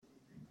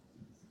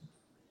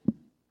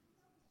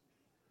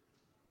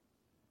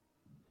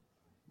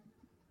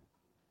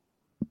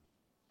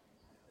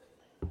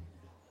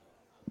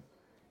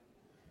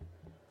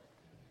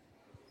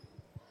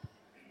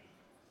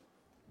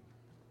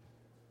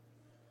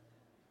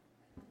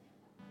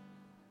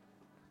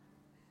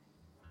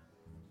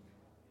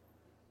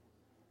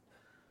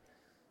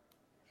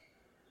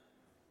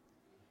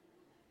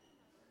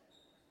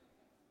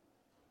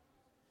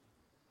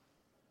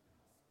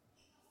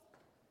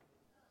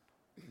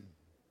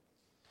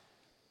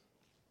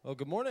Well,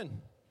 good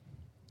morning.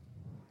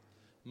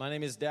 My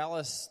name is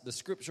Dallas. The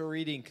scripture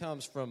reading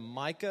comes from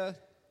Micah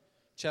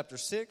chapter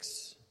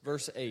 6,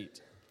 verse 8.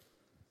 It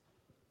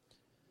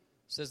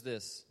says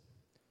this,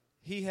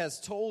 "He has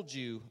told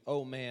you,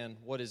 O man,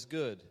 what is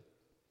good.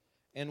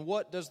 And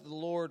what does the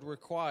Lord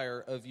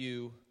require of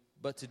you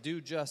but to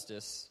do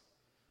justice,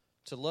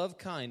 to love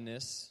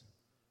kindness,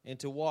 and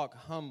to walk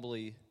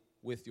humbly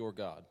with your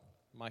God?"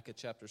 Micah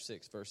chapter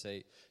 6, verse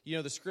 8. You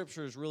know, the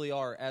scriptures really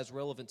are as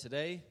relevant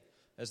today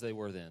as they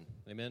were then.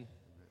 Amen?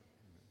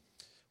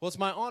 Well, it's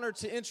my honor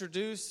to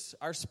introduce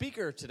our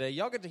speaker today.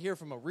 Y'all get to hear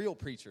from a real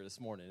preacher this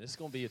morning. It's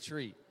going to be a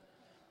treat.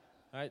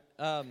 All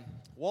right.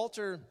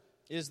 Walter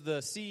is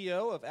the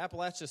CEO of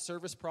Appalachia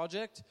Service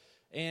Project,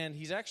 and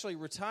he's actually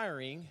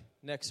retiring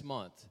next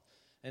month.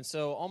 And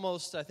so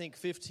almost, I think,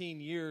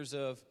 15 years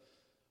of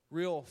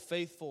real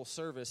faithful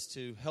service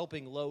to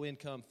helping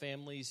low-income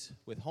families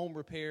with home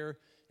repair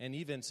and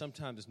even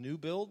sometimes new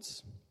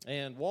builds.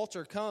 And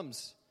Walter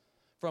comes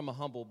from a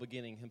humble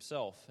beginning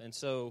himself. And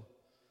so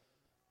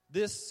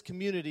this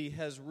community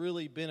has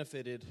really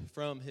benefited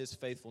from his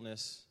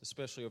faithfulness,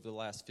 especially over the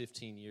last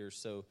 15 years.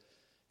 So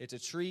it's a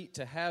treat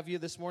to have you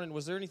this morning.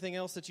 Was there anything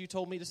else that you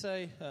told me to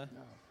say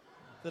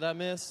that I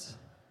missed?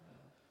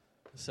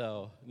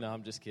 So, no,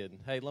 I'm just kidding.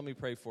 Hey, let me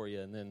pray for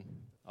you, and then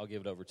I'll give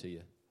it over to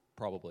you,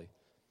 probably.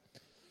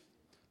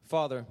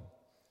 Father,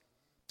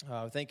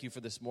 thank you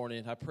for this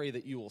morning. I pray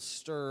that you will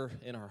stir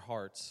in our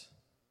hearts.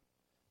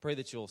 Pray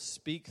that you'll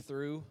speak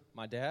through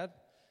my dad.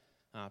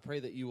 I pray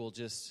that you will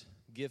just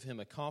give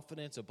him a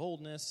confidence, a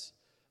boldness,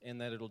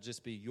 and that it'll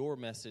just be your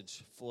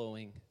message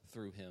flowing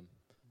through him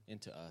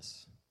into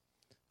us.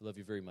 I love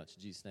you very much.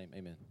 In Jesus' name,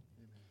 amen.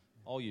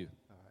 All you.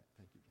 All right,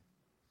 thank you.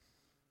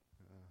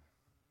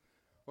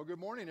 Well, good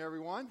morning,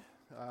 everyone.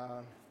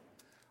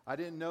 I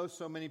didn't know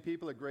so many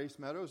people at Grace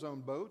Meadows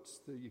own boats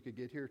that you could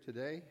get here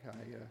today.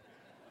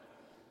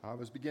 I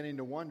was beginning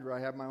to wonder.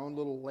 I have my own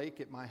little lake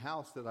at my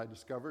house that I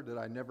discovered that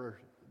I never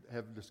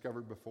have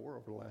discovered before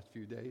over the last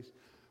few days.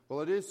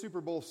 Well, it is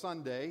Super Bowl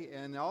Sunday,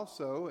 and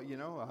also,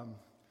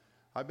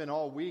 I've been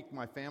all week,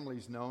 my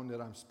family's known that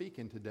I'm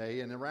speaking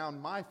today, and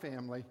around my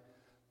family,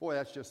 boy,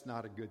 that's just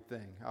not a good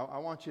thing. I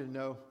want you to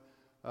know,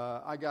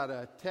 I got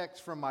a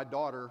text from my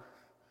daughter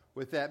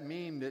with that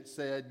meme that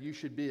said, you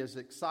should be as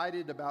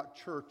excited about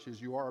church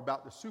as you are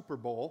about the Super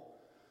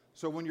Bowl,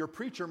 so when your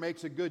preacher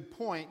makes a good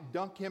point,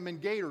 dunk him in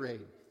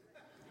Gatorade.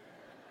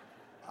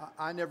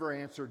 I never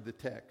answered the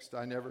text.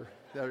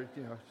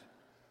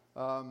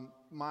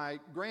 My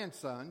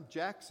grandson,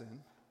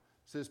 Jackson,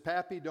 says,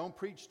 "Pappy, don't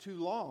preach too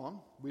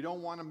long. We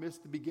don't want to miss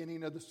the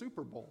beginning of the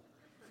Super Bowl."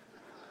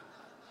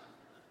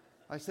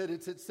 I said,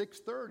 "It's at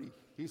 6:30.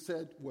 He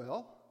said,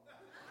 "Well."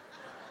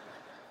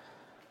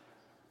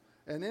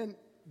 And then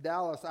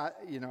Dallas, I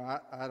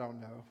don't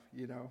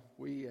know.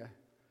 We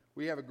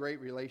have a great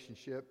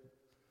relationship,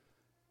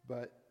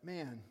 but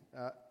man,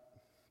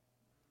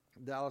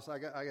 Dallas, I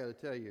got to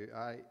tell you,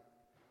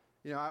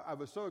 I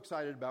was so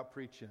excited about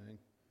preaching and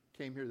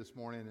came here this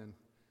morning and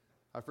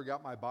I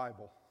forgot my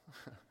Bible.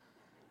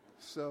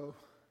 So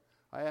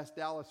I asked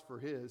Dallas for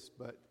his,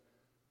 but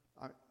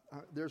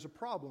there's a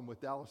problem with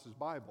Dallas's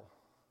Bible.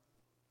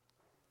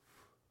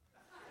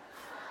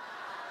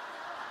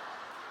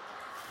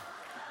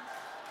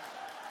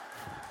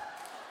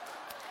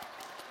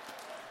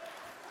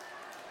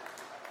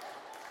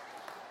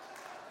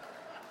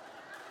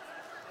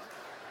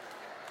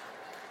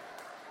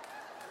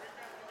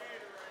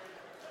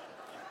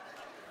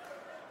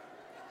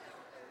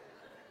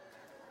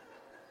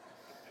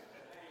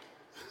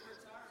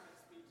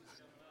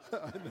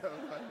 I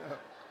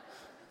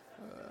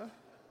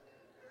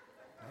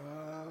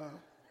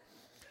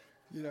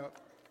know.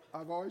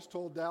 I've always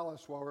told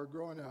Dallas while we're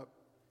growing up,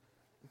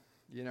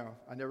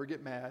 I never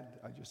get mad,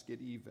 I just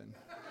get even.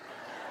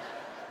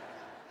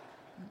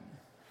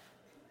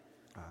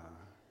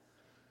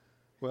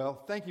 Well,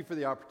 thank you for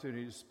the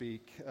opportunity to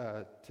speak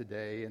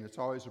today, and it's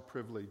always a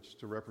privilege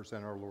to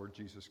represent our Lord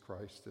Jesus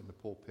Christ in the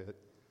pulpit.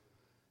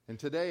 And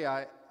today,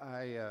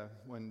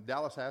 when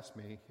Dallas asked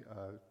me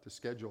to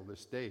schedule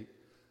this date,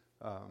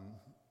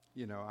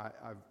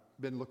 I've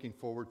been looking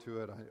forward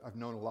to it. I've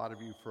known a lot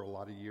of you for a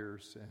lot of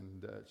years,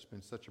 and it's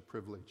been such a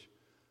privilege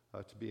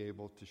to be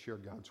able to share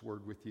God's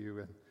Word with you.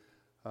 And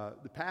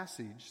the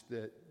passage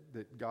that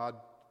God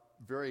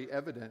very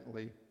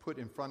evidently put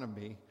in front of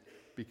me,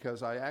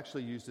 because I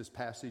actually used this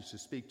passage to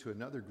speak to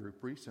another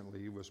group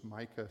recently, was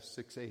Micah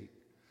 6:8.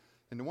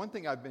 And the one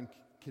thing I've been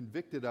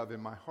convicted of in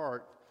my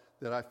heart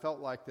that I felt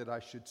like that I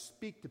should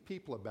speak to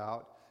people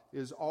about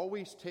is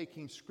always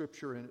taking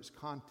Scripture in its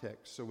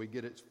context so we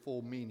get its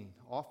full meaning.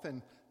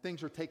 Often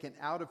things are taken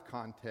out of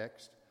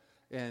context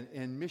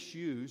and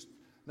misused,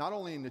 not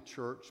only in the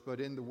church, but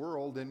in the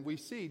world. And we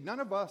see, none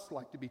of us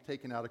like to be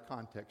taken out of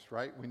context,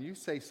 right? When you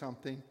say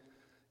something,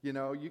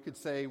 you could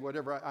say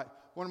whatever.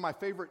 One of my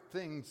favorite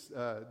things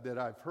that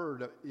I've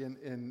heard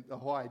in the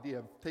whole idea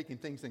of taking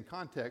things in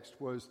context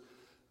was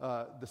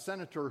the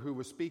senator who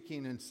was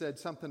speaking and said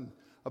something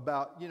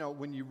about,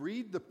 when you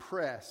read the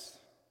press,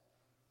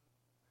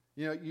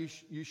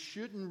 You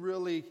shouldn't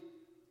really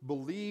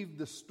believe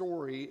the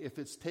story if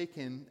it's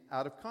taken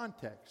out of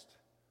context.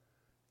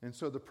 And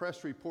so the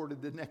press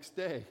reported the next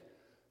day,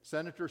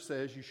 Senator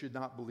says you should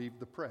not believe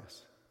the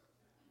press.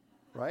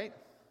 Right?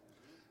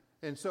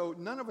 And so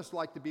none of us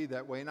like to be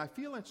that way. And I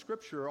feel in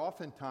Scripture,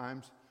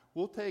 oftentimes,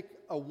 we'll take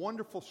a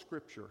wonderful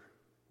Scripture,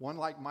 one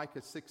like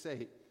Micah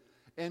 6:8,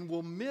 and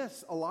we'll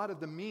miss a lot of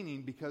the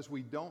meaning because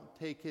we don't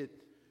take it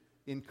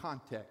in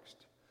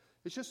context.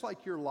 It's just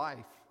like your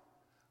life.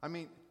 I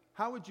mean,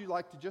 how would you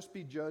like to just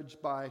be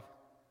judged by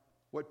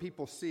what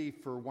people see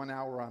for 1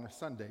 hour on a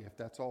Sunday, if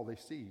that's all they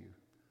see you?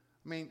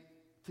 I mean,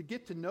 to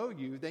get to know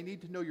you, they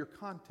need to know your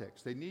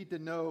context. They need to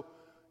know,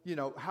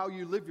 how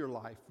you live your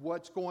life,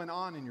 what's going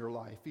on in your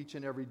life each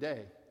and every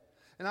day.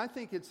 And I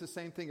think it's the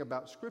same thing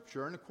about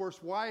Scripture. And of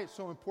course, why it's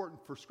so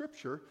important for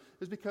Scripture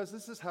is because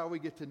this is how we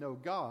get to know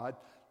God,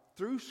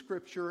 through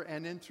Scripture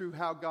and then through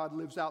how God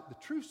lives out the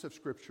truths of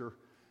Scripture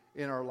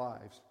in our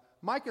lives.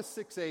 Micah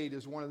 6:8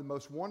 is one of the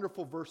most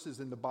wonderful verses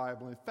in the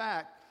Bible. In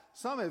fact,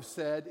 some have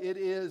said it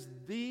is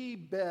the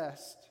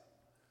best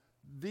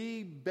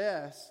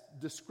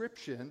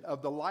description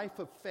of the life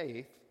of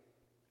faith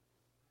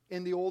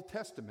in the Old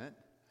Testament,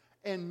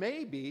 and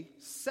maybe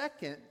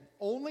second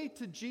only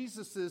to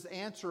Jesus'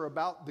 answer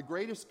about the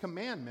greatest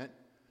commandment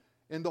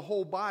in the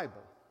whole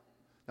Bible.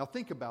 Now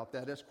think about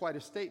that. That's quite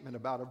a statement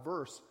about a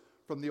verse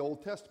from the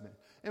Old Testament.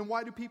 And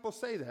why do people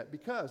say that?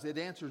 Because it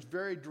answers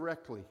very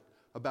directly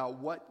about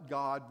what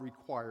God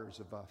requires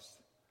of us.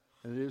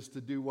 And it is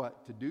to do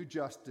what? To do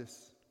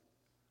justice,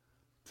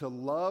 to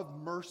love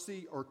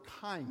mercy or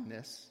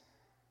kindness,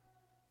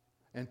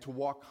 and to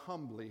walk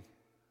humbly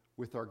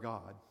with our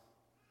God.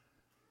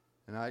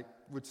 And I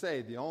would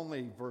say the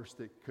only verse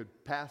that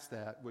could pass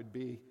that would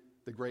be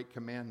the great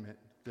commandment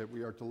that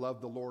we are to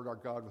love the Lord our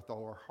God with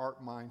all our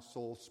heart, mind,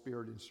 soul,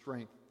 spirit, and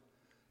strength,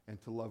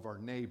 and to love our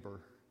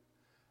neighbor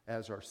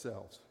as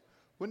ourselves.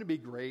 Wouldn't it be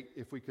great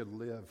if we could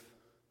live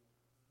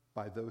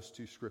by those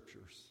two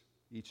scriptures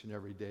each and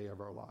every day of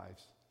our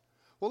lives?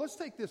 Well, let's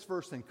take this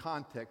verse in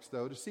context,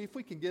 though, to see if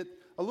we can get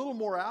a little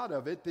more out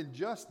of it than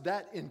just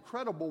that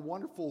incredible,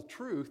 wonderful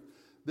truth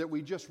that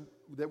we just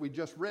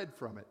read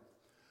from it.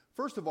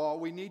 First of all,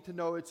 we need to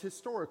know its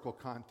historical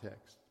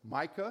context.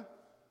 Micah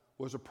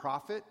was a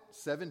prophet,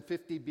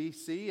 750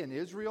 BC in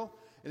Israel,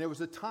 and it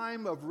was a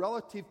time of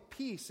relative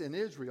peace in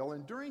Israel.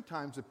 And during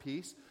times of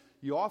peace,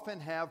 you often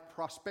have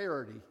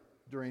prosperity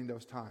during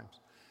those times.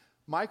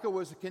 Micah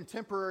was a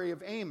contemporary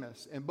of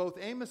Amos, and both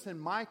Amos and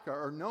Micah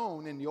are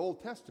known in the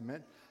Old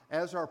Testament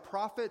as our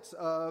prophets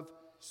of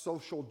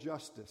social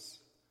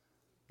justice.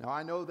 Now,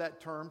 I know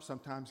that term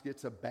sometimes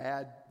gets a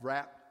bad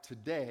rap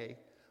today,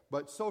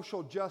 but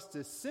social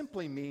justice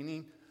simply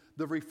meaning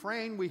the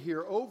refrain we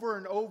hear over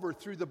and over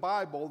through the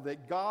Bible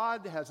that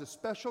God has a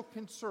special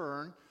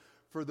concern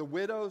for the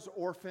widows,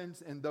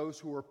 orphans, and those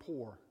who are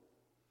poor.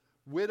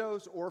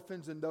 Widows,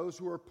 orphans, and those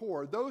who are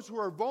poor. Those who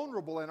are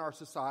vulnerable in our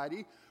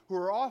society, who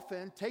are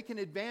often taken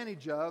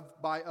advantage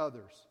of by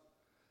others.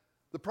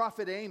 The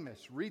prophet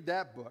Amos, read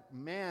that book.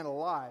 Man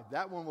alive,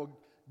 that one will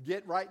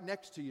get right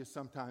next to you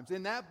sometimes.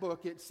 In that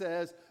book, it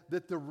says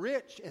that the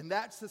rich in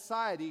that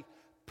society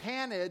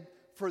panted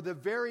for the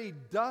very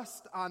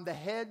dust on the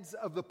heads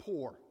of the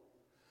poor.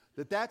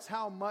 That's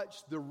how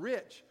much the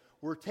rich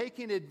were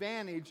taking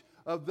advantage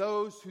of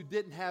those who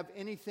didn't have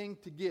anything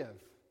to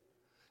give.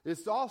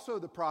 It's also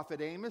the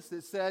prophet Amos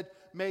that said,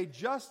 may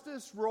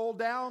justice roll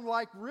down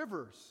like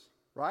rivers,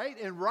 right?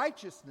 And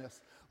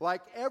righteousness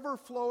like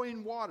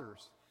ever-flowing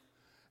waters.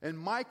 And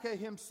Micah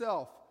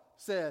himself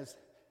says,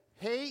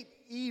 hate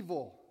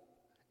evil,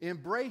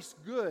 embrace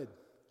good.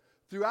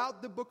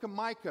 Throughout the book of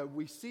Micah,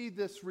 we see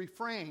this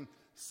refrain,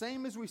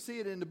 same as we see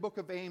it in the book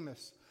of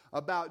Amos,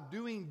 about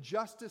doing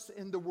justice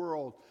in the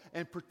world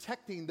and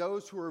protecting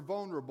those who are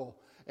vulnerable.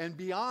 And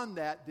beyond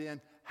that,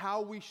 then,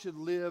 how we should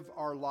live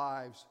our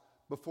lives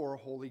before a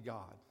holy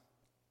God.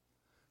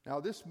 Now,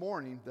 this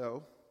morning,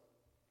 though,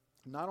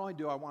 not only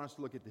do I want us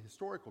to look at the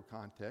historical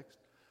context,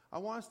 I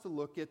want us to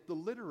look at the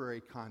literary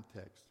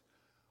context.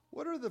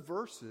 What are the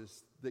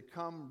verses that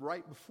come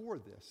right before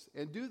this?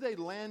 And do they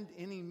lend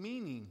any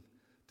meaning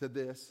to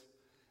this?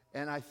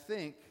 And I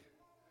think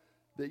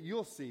that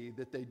you'll see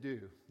that they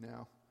do.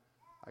 Now,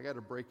 I got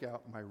to break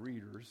out my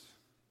readers.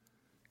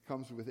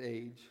 Comes with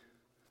age.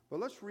 But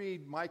let's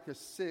read Micah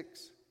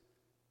 6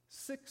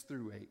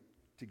 through 8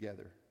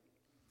 together.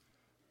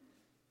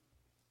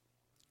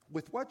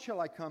 With what shall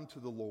I come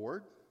to the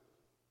Lord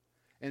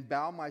and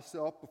bow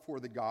myself before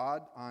the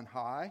God on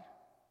high?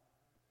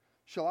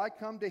 Shall I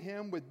come to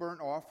him with burnt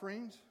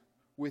offerings,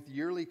 with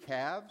yearly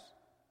calves?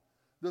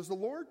 Does the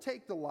Lord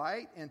take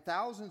delight in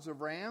thousands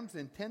of rams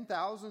and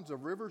 10,000s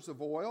of rivers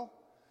of oil?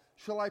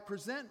 Shall I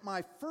present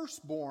my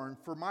firstborn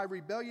for my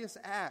rebellious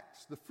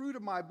acts, the fruit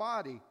of my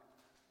body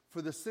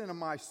for the sin of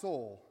my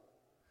soul?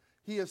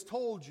 He has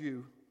told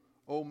you,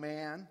 O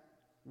man,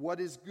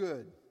 what is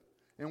good.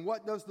 And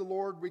what does the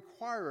Lord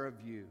require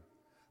of you?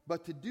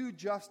 But to do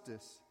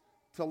justice,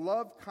 to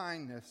love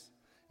kindness,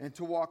 and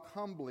to walk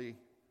humbly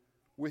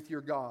with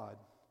your God.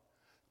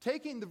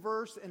 Taking the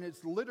verse in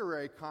its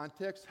literary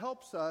context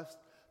helps us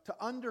to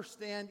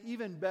understand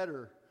even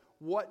better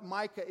what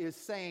Micah is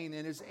saying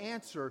in his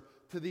answer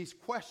to these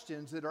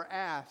questions that are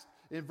asked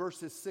in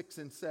verses 6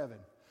 and 7.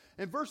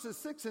 In verses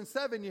 6 and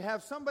 7, you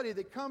have somebody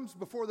that comes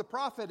before the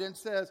prophet and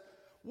says,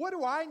 what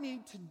do I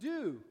need to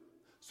do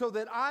so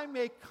that I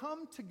may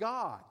come to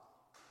God?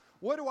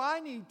 What do I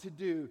need to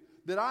do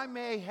that I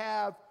may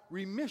have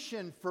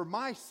remission for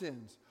my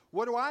sins?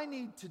 What do I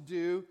need to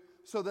do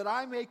so that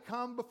I may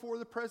come before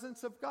the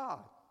presence of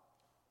God?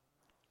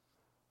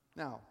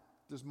 Now,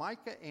 does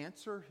Micah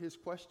answer his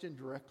question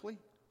directly?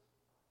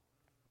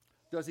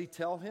 Does he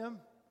tell him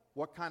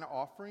what kind of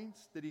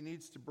offerings that he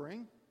needs to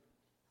bring?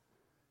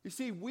 You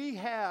see, we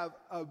have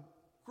a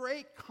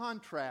great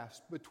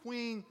contrast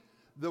between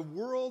the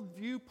world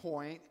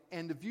viewpoint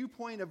and the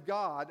viewpoint of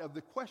God of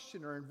the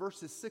questioner in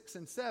verses 6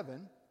 and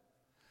 7,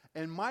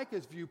 and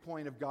Micah's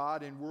viewpoint of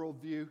God and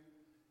worldview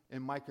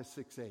in Micah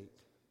 6:8.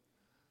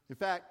 In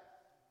fact,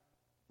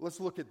 let's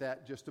look at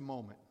that just a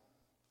moment.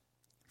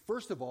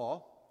 First of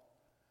all,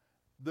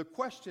 the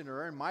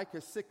questioner in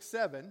Micah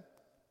 6:7,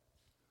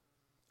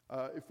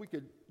 if we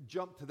could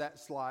jump to that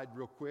slide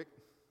real quick.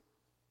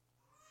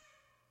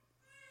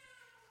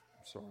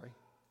 I'm sorry.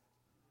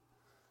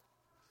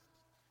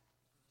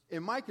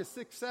 In Micah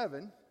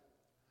 6:7,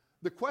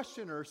 the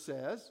questioner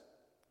says,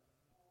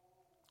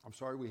 I'm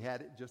sorry, we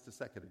had it just a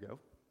second ago.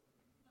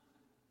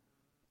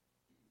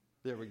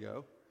 There we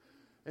go.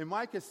 In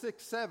Micah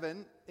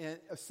 6:7 and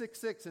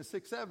 6:6 and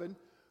 6:7,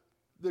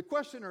 the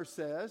questioner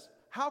says,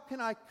 how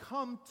can I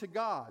come to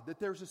God? That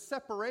there's a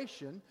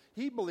separation.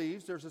 He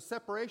believes there's a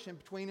separation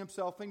between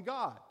himself and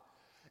God.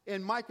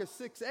 In Micah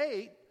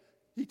 6:8,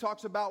 he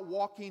talks about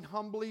walking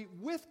humbly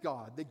with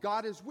God, that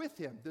God is with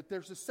him, that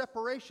there's a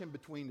separation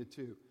between the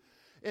two.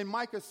 In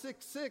Micah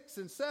 6:6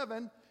 and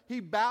 7,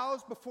 he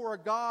bows before a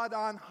God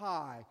on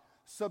high,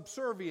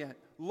 subservient,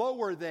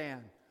 lower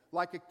than,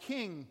 like a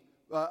king,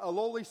 a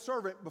lowly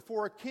servant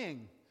before a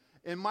king.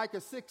 In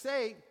Micah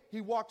 6:8,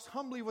 he walks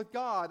humbly with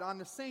God on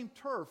the same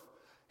turf,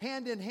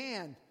 hand in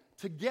hand,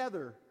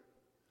 together.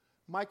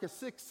 Micah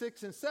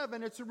 6:6 and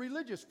 7, it's a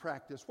religious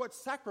practice. What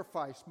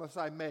sacrifice must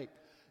I make?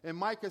 In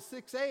Micah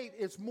 6:8,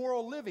 it's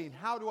moral living.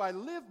 How do I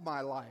live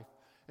my life?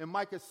 In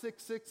Micah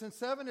 6:6 and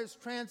 7, it's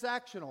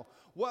transactional.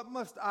 What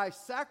must I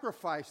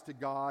sacrifice to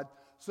God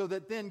so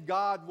that then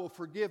God will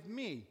forgive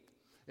me?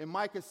 In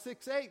Micah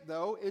 6:8,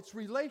 though, it's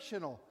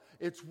relational.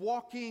 It's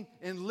walking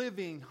and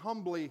living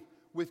humbly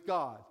with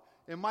God.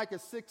 In Micah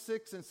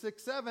 6:6 and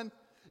 6:7,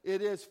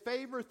 it is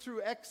favor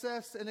through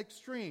excess and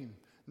extreme.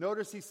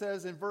 Notice he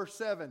says in verse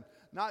 7,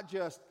 not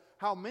just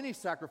how many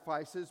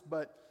sacrifices,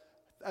 but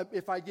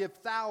if I give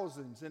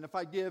thousands, and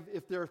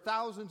if there are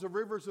thousands of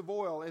rivers of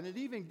oil, and it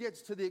even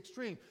gets to the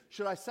extreme,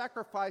 should I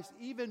sacrifice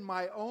even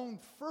my own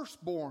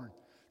firstborn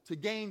to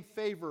gain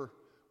favor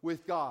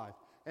with God?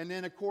 And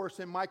then, of course,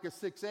 in Micah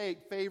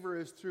 6:8, favor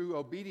is through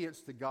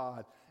obedience to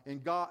God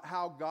and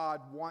how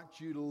God wants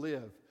you to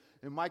live.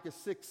 In Micah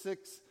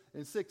 6:6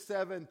 and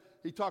 6:7,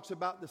 he talks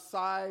about the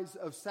size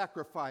of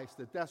sacrifice,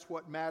 that's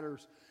what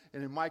matters.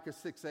 And in Micah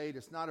 6:8,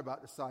 it's not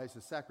about the size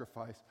of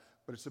sacrifice,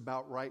 but it's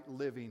about right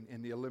living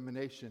and the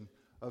elimination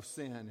of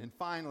sin. And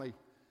finally,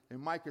 in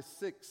Micah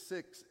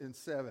 6:6 and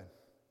 7,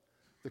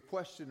 the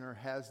questioner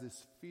has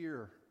this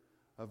fear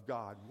of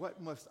God.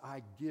 What must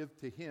I give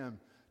to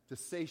him to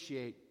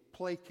satiate,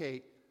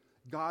 placate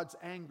God's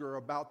anger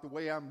about the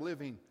way I'm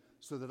living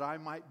so that I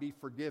might be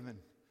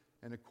forgiven?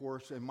 And of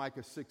course, in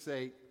Micah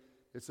 6:8,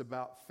 it's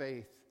about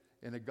faith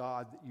in a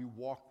God that you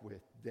walk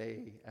with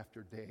day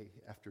after day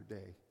after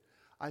day.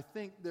 I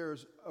think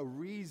there's a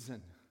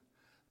reason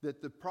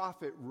that the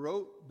prophet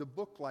wrote the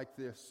book like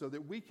this so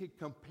that we could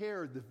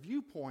compare the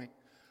viewpoint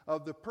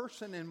of the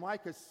person in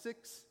Micah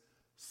 6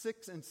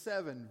 and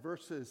 7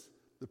 versus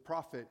the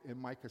prophet in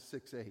Micah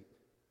 6:8.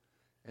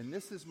 And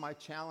this is my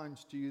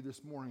challenge to you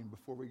this morning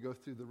before we go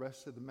through the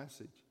rest of the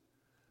message.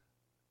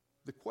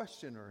 The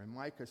questioner in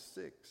Micah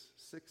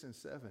 6 and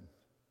 7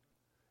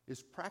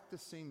 is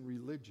practicing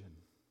religion.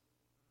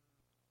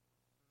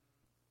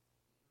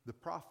 The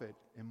prophet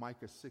in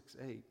Micah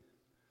 6:8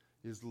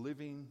 is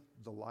living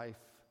the life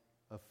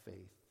of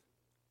faith.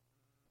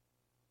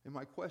 And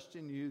my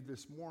question to you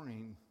this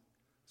morning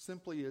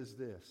simply is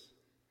this: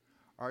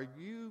 are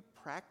you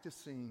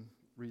practicing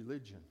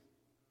religion,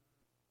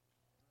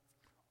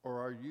 or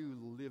are you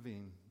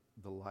living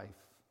the life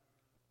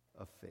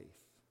of faith?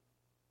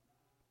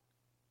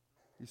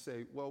 You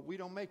say, well, we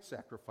don't make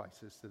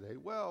sacrifices today.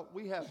 Well,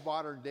 we have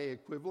modern day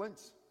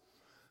equivalents.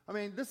 I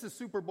mean, this is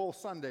Super Bowl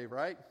Sunday,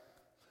 right?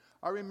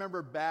 I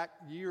remember back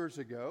years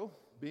ago,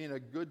 being a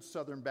good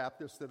Southern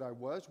Baptist that I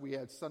was, we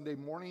had Sunday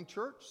morning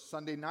church,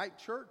 Sunday night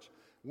church,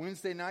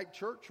 Wednesday night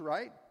church,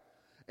 right?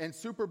 And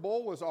Super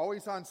Bowl was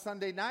always on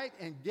Sunday night,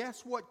 and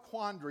guess what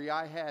quandary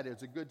I had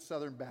as a good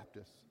Southern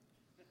Baptist?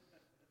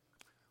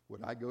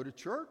 Would I go to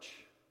church,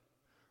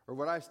 or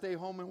would I stay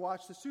home and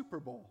watch the Super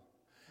Bowl?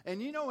 And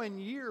you know, in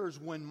years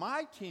when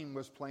my team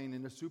was playing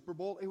in the Super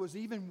Bowl, it was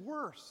even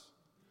worse.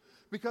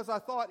 because I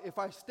thought if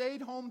I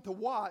stayed home to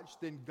watch,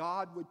 then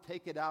God would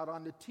take it out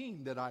on the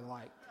team that I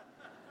liked.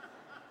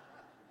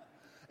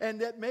 And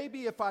that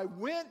maybe if I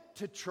went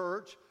to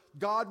church,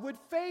 God would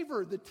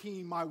favor the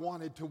team I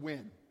wanted to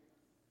win.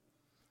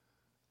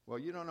 Well,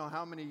 you don't know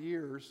how many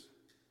years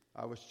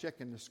I was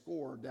checking the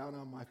score down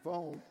on my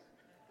phone,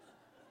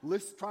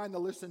 trying to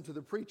listen to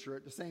the preacher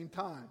at the same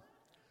time.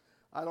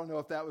 I don't know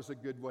if that was a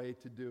good way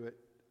to do it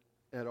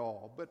at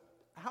all. But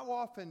how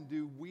often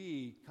do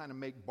we kind of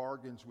make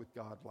bargains with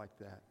God like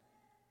that?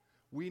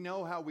 We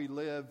know how we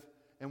live,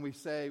 and we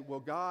say, well,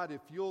 God,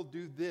 if you'll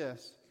do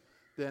this,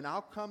 then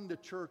I'll come to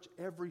church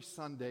every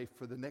Sunday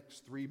for the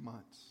next 3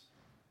 months.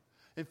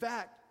 In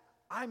fact,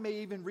 I may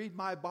even read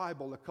my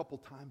Bible a couple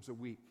times a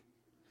week.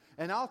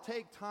 And I'll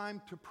take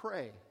time to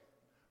pray,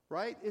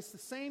 right? It's the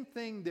same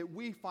thing that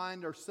we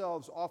find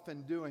ourselves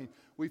often doing.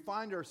 We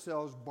find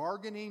ourselves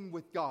bargaining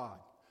with God,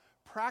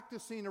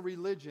 practicing a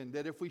religion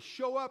that if we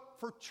show up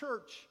for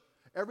church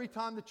every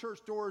time the church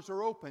doors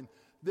are open,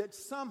 that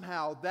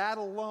somehow that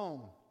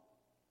alone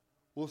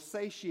will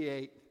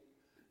satiate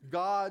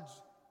God's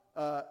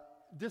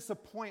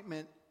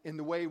disappointment in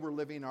the way we're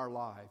living our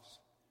lives.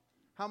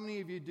 How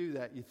many of you do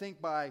that? You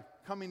think by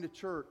coming to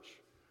church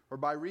or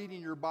by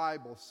reading your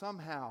Bible,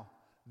 somehow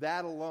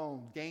that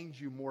alone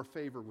gains you more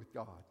favor with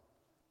God.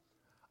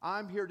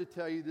 I'm here to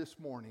tell you this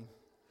morning,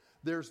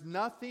 there's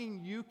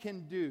nothing you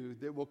can do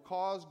that will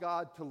cause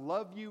God to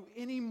love you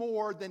any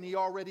more than He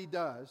already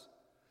does.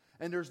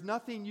 And there's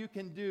nothing you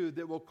can do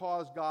that will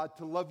cause God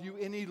to love you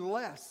any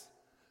less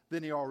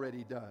than He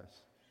already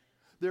does.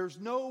 There's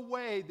no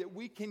way that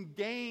we can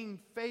gain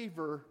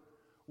favor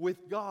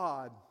with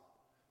God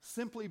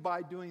simply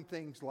by doing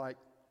things like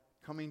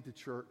coming to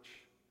church,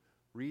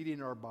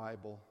 reading our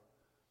Bible,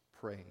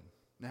 praying.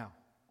 Now,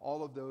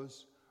 all of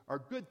those are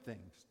good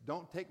things.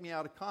 Don't take me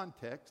out of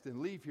context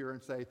and leave here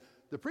and say,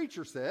 the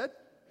preacher said,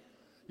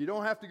 you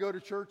don't have to go to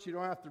church, you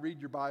don't have to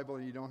read your Bible,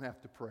 and you don't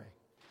have to pray.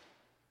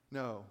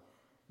 No.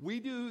 We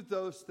do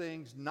those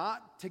things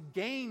not to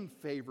gain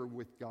favor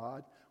with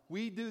God.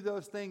 We do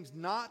those things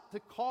not to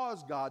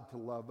cause God to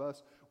love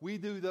us. We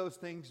do those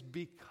things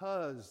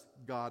because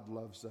God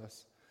loves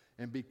us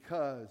and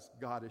because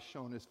God has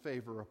shown His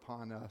favor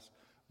upon us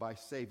by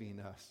saving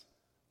us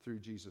through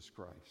Jesus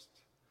Christ.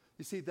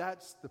 You see,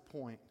 that's the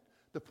point.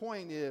 The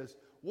point is,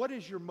 what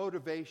is your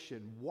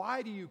motivation?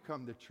 Why do you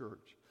come to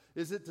church?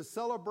 Is it to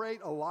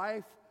celebrate a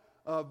life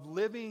of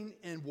living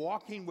and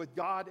walking with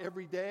God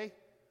every day?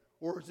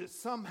 Or is it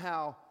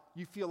somehow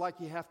you feel like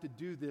you have to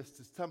do this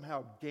to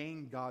somehow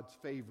gain God's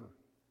favor?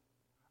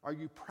 Are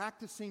you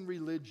practicing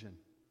religion?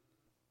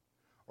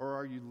 Or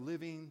are you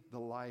living the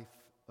life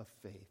of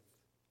faith?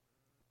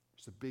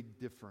 There's a big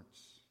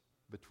difference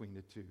between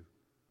the two.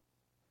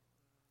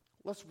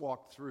 Let's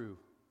walk through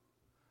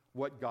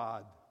what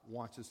God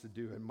wants us to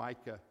do in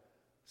Micah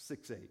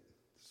 6:8.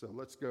 So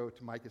let's go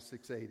to Micah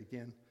 6:8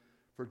 again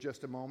for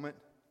just a moment.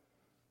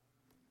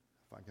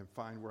 If I can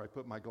find where I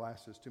put my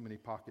glasses, too many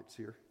pockets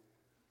here.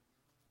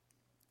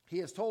 He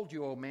has told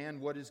you, O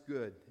man, what is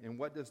good, and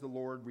what does the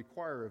Lord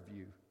require of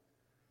you,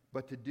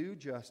 but to do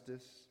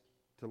justice,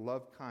 to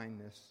love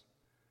kindness,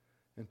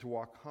 and to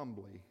walk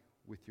humbly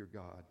with your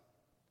God.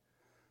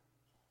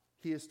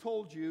 He has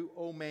told you,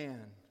 O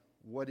man,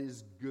 what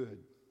is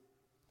good.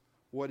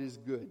 What is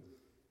good?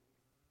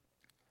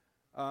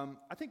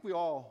 I think we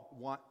all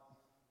want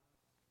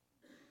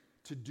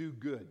to do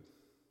good.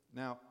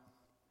 Now,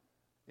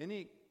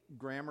 any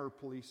grammar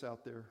police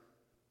out there?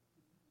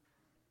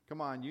 Come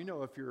on, you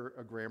know if you're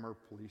a grammar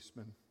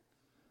policeman.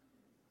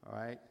 All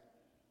right?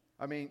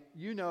 I mean,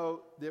 you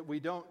know that we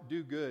don't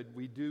do good,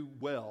 we do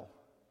well.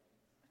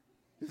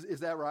 Is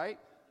that right?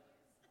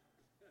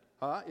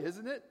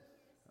 Isn't it?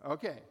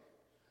 Okay.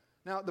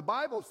 Now, the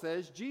Bible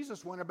says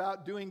Jesus went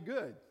about doing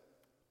good.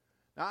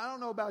 Now, I don't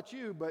know about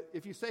you, but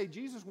if you say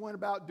Jesus went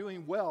about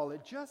doing well,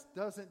 it just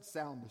doesn't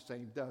sound the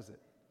same, does it?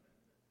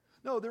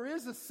 No, there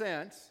is a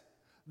sense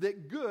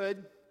that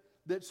good,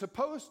 that's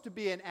supposed to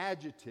be an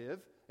adjective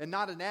and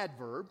not an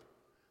adverb,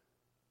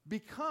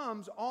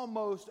 becomes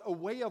almost a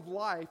way of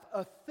life,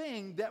 a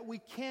thing that we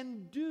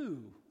can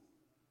do.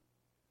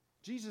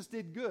 Jesus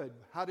did good.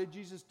 How did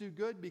Jesus do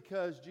good?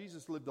 Because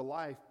Jesus lived a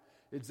life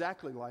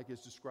exactly like is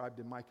described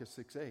in Micah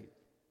 6:8.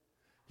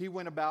 He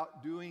went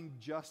about doing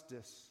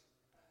justice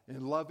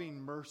and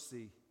loving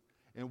mercy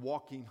and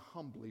walking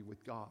humbly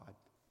with God.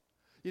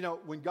 You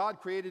know, when God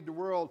created the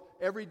world,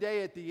 every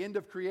day at the end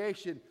of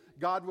creation,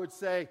 God would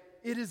say,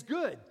 it is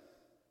good.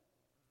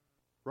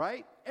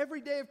 Right?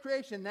 Every day of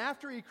creation. And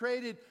after He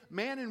created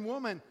man and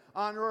woman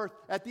on earth,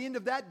 at the end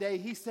of that day,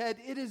 He said,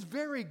 it is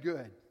very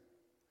good.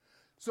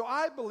 So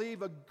I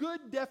believe a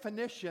good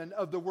definition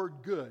of the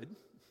word good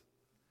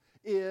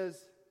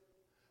is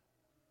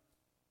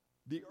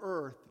the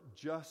earth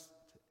just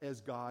as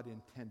God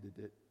intended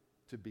it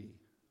to be.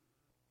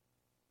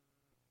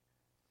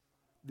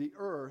 The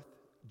earth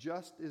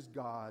just as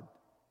God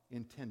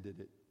intended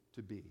it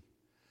to be.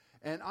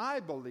 And I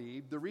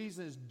believe the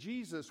reasons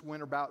Jesus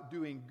went about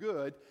doing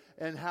good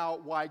and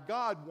why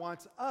God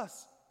wants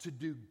us to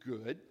do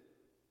good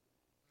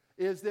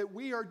is that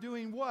we are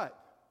doing what?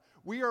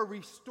 We are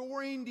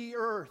restoring the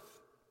earth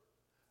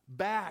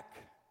back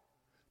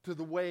to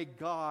the way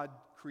God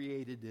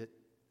created it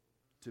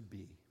to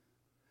be.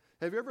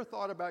 Have you ever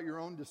thought about your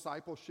own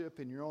discipleship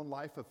and your own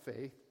life of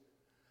faith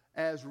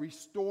as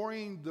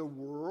restoring the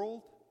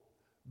world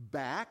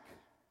back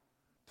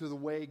to the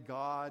way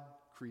God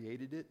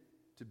created it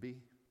to be?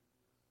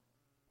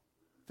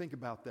 Think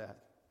about that.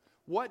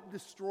 What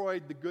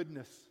destroyed the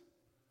goodness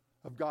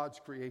of God's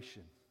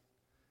creation?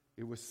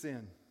 It was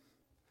sin.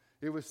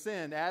 It was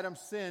sin. Adam's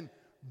sin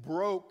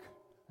broke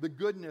the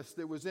goodness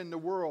that was in the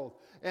world.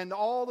 And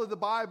all of the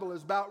Bible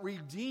is about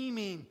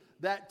redeeming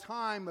that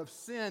time of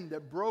sin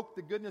that broke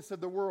the goodness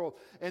of the world.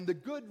 And the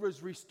good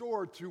was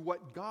restored through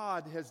what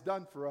God has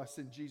done for us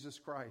in Jesus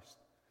Christ.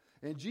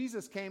 And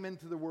Jesus came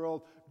into the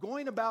world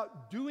going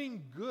about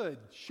doing good,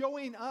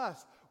 showing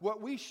us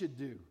what we should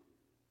do.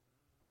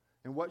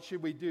 And what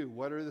should we do?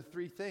 What are the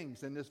three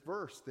things in this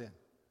verse then?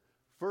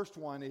 First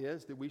one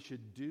is that we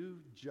should do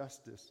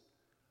justice.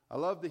 I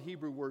love the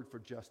Hebrew word for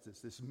justice,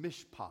 this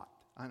mishpat.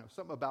 I know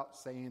something about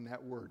saying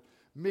that word,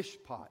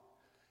 mishpat.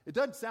 It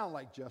doesn't sound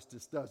like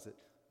justice, does it?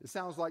 It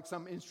sounds like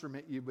some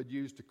instrument you would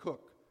use to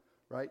cook,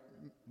 right?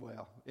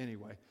 Well,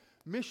 anyway,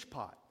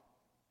 mishpat.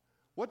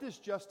 What does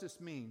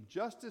justice mean?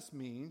 Justice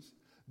means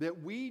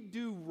that we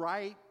do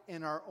right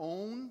in our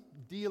own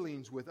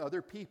dealings with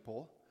other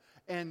people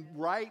and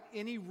right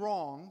any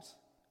wrongs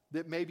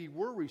that maybe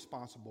we're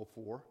responsible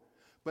for,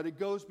 but it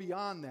goes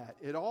beyond that.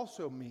 It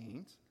also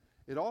means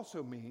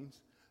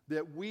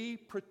that we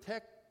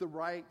protect the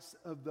rights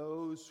of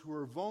those who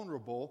are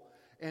vulnerable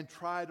and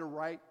try to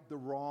right the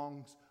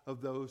wrongs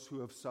of those who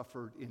have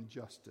suffered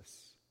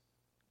injustice.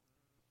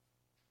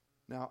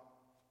 Now,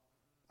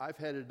 I've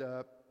headed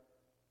up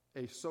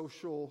a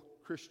social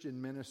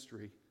Christian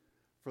ministry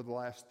for the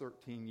last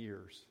 13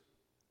 years.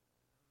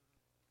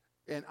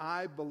 And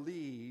I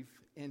believe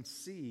and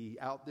see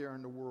out there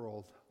in the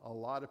world a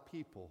lot of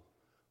people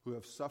who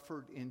have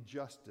suffered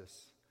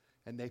injustice,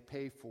 and they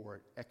pay for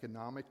it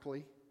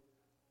economically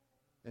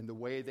and the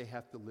way they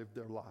have to live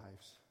their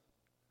lives.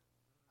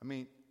 I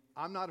mean,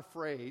 I'm not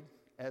afraid,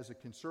 as a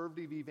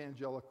conservative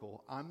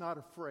evangelical, I'm not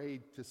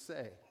afraid to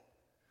say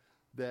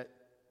that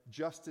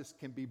justice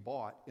can be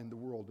bought in the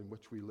world in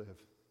which we live.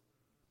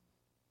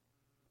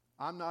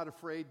 I'm not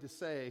afraid to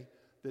say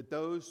that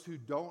those who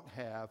don't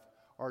have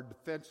are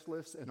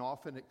defenseless and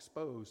often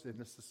exposed in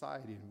the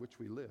society in which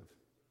we live.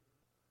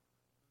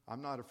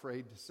 I'm not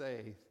afraid to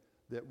say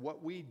that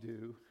what we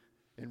do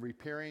in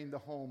repairing the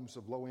homes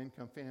of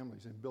low-income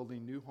families and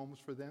building new homes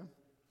for them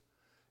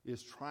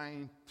is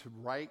trying to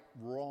right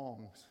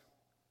wrongs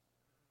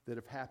that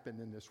have happened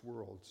in this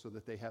world so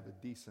that they have a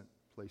decent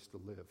place to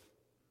live.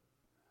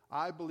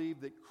 I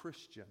believe that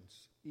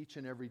Christians, each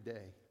and every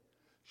day,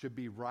 should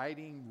be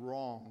righting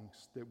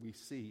wrongs that we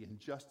see,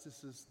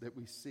 injustices that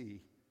we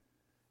see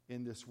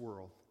in this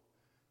world.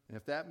 And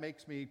if that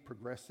makes me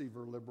progressive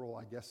or liberal,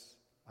 I guess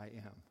I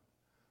am.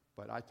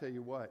 But I tell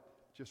you what,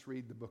 just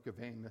read the book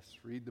of Amos,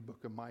 read the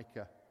book of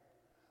Micah.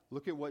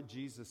 Look at what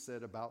Jesus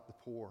said about the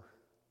poor.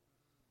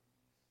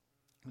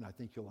 And I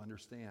think you'll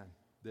understand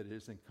that it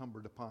is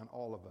incumbent upon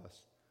all of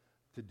us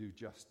to do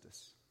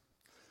justice.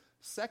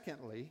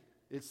 Secondly,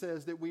 it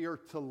says that we are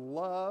to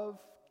love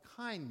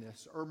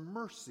kindness or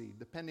mercy,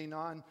 depending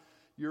on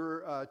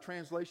your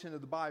translation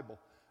of the Bible.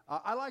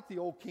 I like the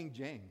old King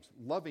James,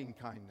 loving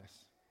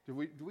kindness. Do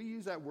we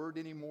use that word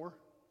anymore?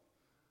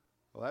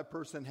 Well, that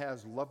person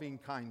has loving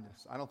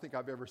kindness. I don't think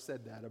I've ever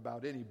said that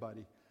about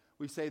anybody.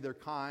 We say they're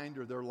kind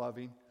or they're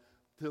loving.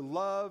 To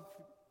love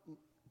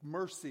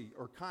mercy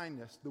or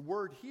kindness, the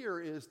word here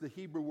is the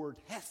Hebrew word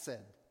hesed.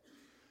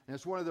 And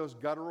it's one of those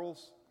gutturals.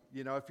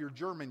 You know, if you're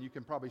German, you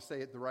can probably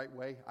say it the right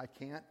way. I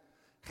can't.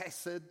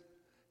 Hesed.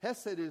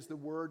 Hesed is the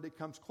word that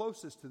comes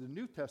closest to the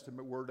New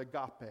Testament word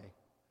agape.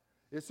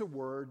 It's a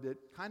word that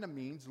kind of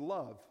means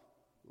love.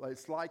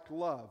 It's like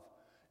love.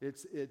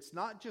 It's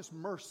not just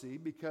mercy,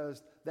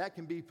 because that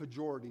can be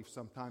pejorative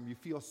sometimes. You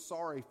feel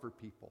sorry for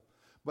people.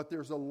 But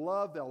there's a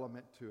love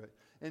element to it.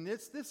 And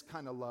it's this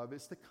kind of love.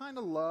 It's the kind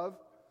of love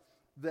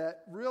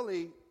that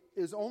really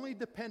is only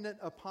dependent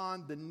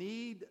upon the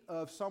need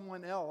of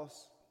someone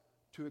else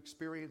to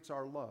experience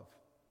our love.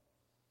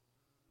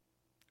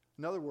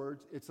 In other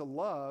words, it's a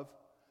love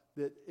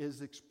that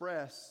is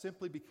expressed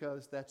simply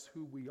because that's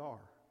who we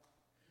are.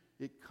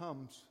 It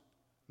comes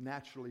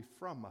naturally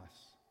from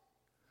us.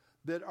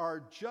 That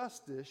our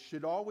justice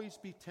should always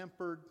be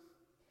tempered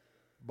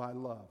by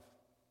love.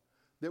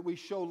 That we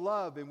show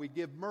love and we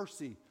give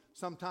mercy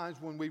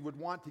sometimes when we would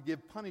want to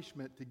give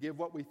punishment, to give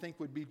what we think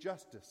would be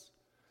justice.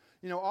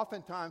 You know,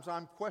 oftentimes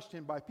I'm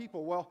questioned by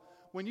people, well,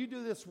 when you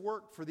do this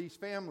work for these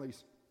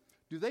families,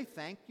 do they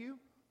thank you?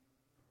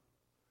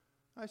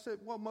 I said,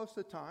 well, most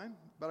of the time.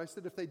 But I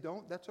said, if they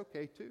don't, that's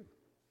okay too.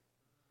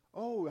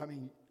 Oh, I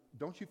mean,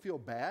 don't you feel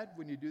bad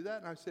when you do that?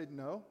 And I said,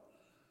 no.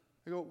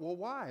 I go, well,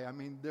 why? I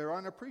mean, they're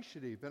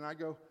unappreciative. And I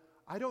go,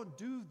 I don't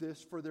do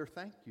this for their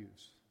thank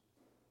yous.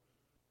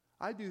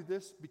 I do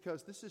this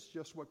because this is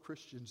just what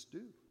Christians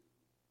do.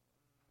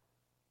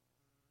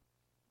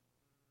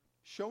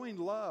 Showing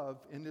love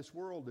in this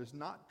world is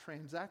not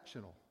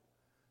transactional.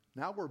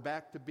 Now we're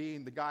back to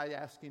being the guy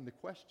asking the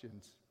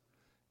questions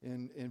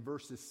in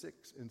verses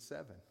 6 and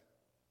 7.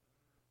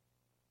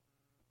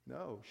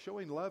 No,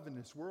 showing love in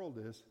this world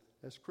is,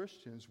 as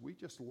Christians, we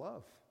just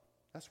love.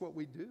 That's what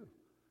we do.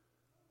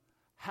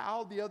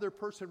 How the other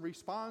person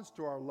responds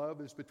to our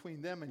love is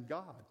between them and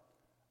God,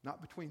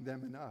 not between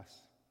them and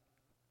us.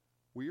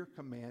 We are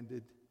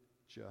commanded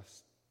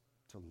just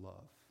to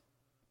love.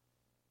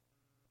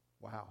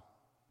 Wow.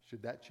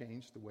 Should that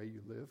change the way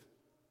you live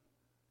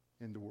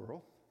in the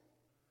world?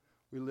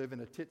 We live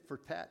in a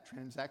tit-for-tat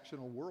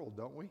transactional world,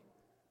 don't we?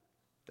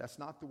 That's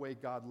not the way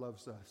God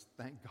loves us.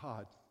 Thank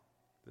God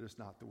that it's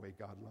not the way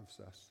God loves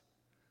us.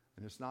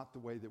 And it's not the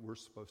way that we're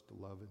supposed to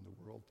love in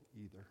the world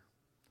either.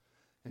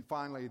 And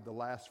finally, the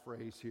last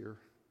phrase here,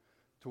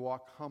 to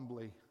walk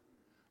humbly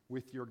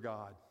with your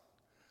God.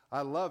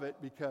 I love it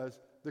because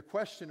the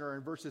questioner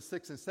in verses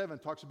 6 and 7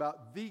 talks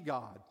about the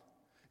God.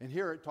 And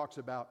here it talks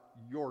about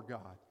your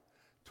God.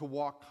 To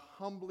walk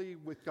humbly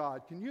with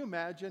God. Can you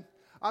imagine?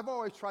 I've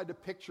always tried to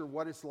picture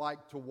what it's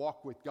like to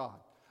walk with God.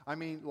 I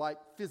mean, like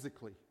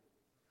physically,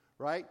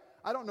 right?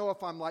 I don't know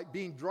if I'm like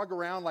being drug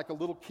around like a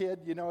little kid,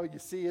 you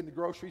see in the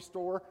grocery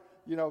store,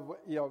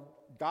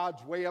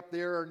 God's way up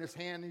there in his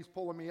hand, he's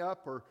pulling me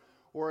up,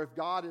 or if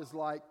God is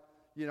like,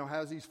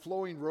 has these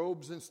flowing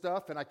robes and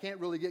stuff, and I can't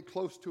really get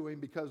close to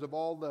him because of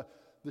all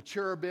the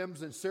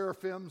cherubims and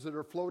seraphims that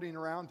are floating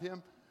around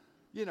him.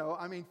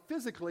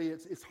 Physically,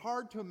 it's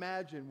hard to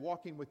imagine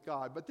walking with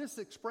God. But this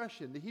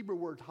expression, the Hebrew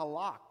word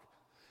halak,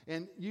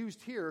 and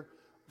used here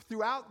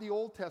throughout the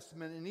Old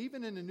Testament and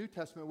even in the New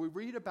Testament, we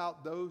read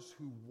about those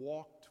who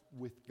walked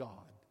with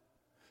God.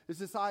 It's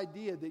this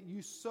idea that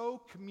you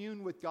so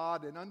commune with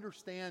God and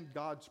understand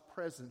God's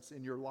presence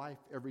in your life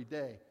every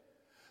day,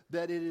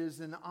 that it is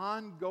an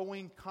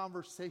ongoing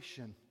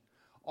conversation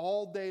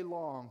all day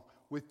long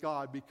with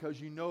God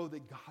because you know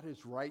that God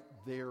is right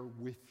there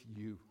with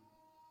you.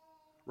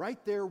 Right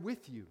there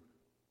with you.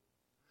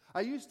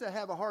 I used to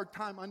have a hard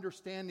time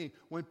understanding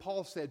when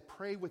Paul said,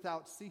 pray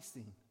without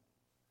ceasing.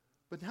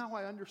 But now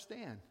I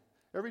understand.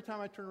 Every time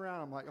I turn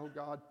around, I'm like, oh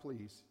God,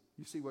 please.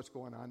 You see what's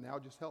going on now,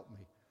 just help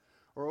me.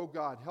 Or, oh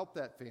God, help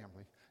that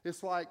family.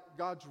 It's like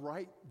God's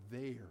right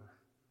there.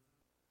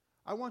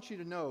 I want you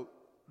to note,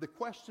 the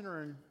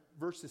questioner in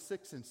verses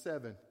 6 and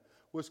 7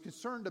 was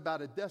concerned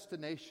about a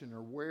destination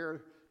or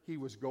where he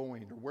was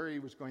going or where he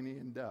was going to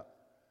end up.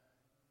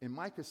 In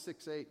Micah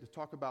 6:8, to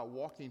talk about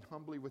walking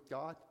humbly with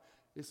God,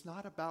 it's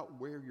not about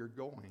where you're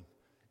going.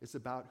 It's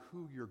about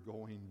who you're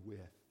going with.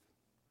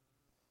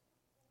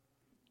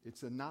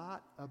 It's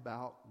not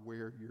about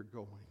where you're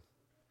going.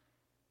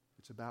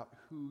 It's about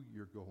who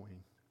you're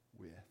going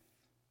with.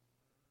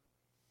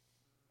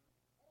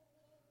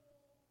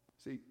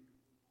 See,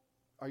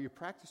 are you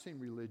practicing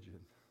religion?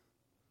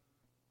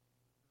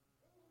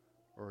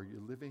 Or are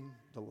you living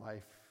the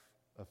life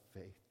of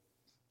faith?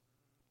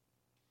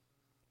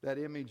 That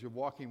image of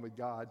walking with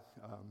God,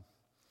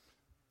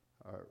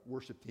 our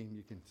worship team,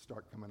 you can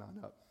start coming on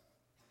up.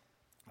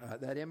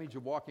 That image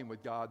of walking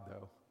with God,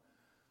 though,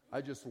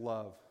 I just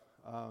love.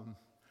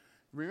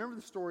 Remember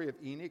the story of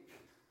Enoch?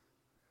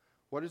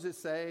 What does it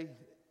say?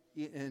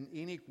 And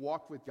Enoch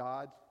walked with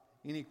God.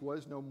 Enoch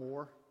was no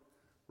more,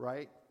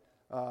 right?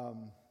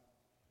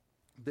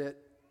 That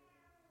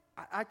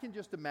I can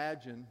just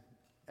imagine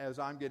as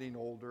I'm getting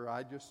older,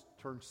 I just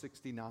turned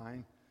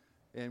 69.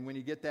 And when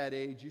you get that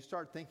age, you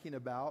start thinking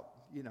about,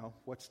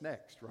 what's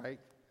next, right?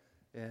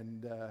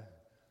 And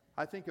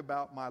I think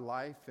about my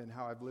life and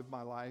how I've lived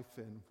my life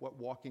and what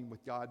walking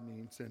with God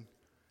means. And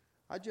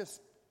I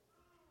just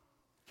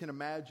can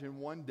imagine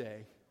one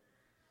day,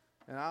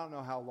 and I don't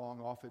know how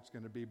long off it's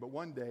going to be, but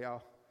one day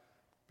I'll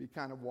be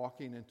kind of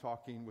walking and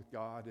talking with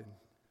God, and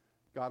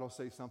God will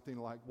say something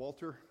like,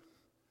 Walter,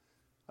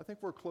 I think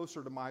we're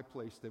closer to my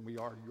place than we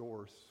are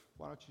yours.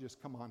 Why don't you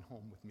just come on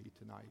home with me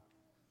tonight?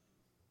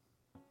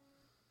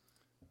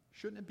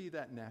 Shouldn't it be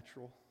that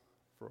natural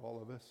for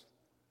all of us?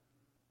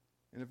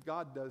 And if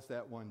God does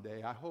that one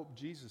day, I hope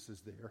Jesus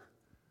is there.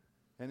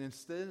 And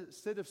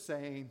instead of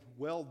saying,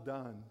 well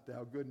done,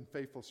 thou good and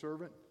faithful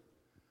servant,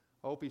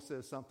 I hope he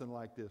says something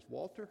like this,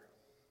 Walter,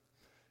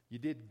 you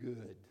did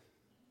good.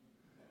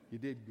 You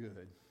did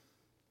good.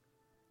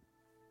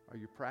 Are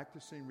you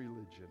practicing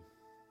religion?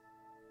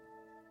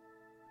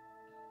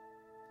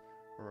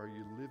 Or are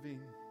you living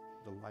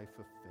the life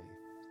of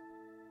faith?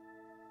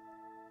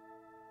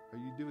 Are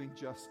you doing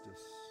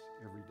justice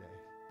every day?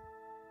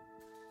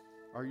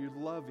 Are you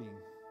loving,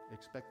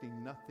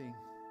 expecting nothing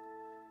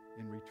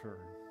in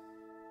return?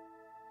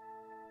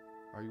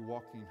 Are you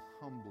walking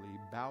humbly,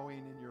 bowing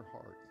in your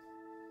heart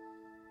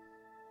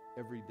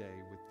every day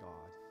with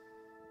God?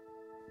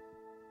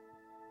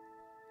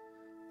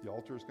 The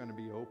altar is going to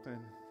be open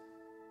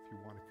if you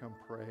want to come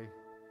pray.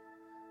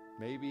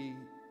 Maybe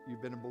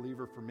you've been a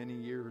believer for many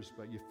years,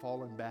 but you've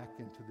fallen back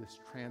into this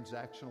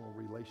transactional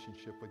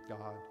relationship with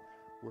God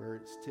where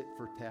it's tit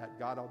for tat.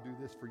 God, I'll do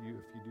this for you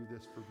if you do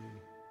this for me.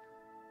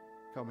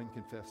 Come and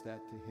confess that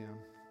to him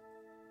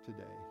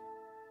today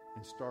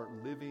and start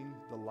living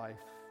the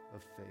life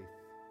of faith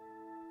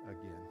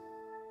again.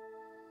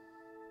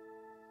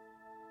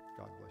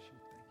 God bless you.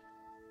 Thank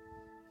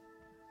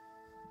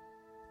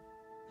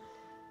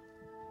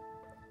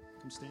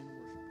you. Come stand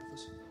and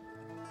worship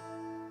with us.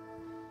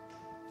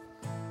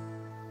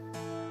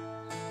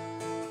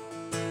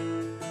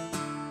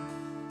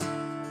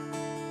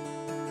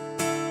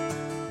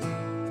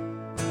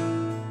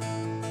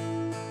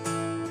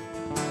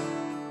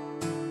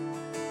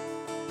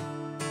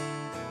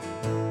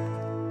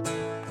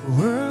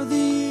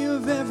 Worthy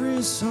of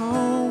every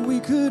song we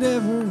could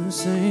ever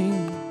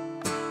sing,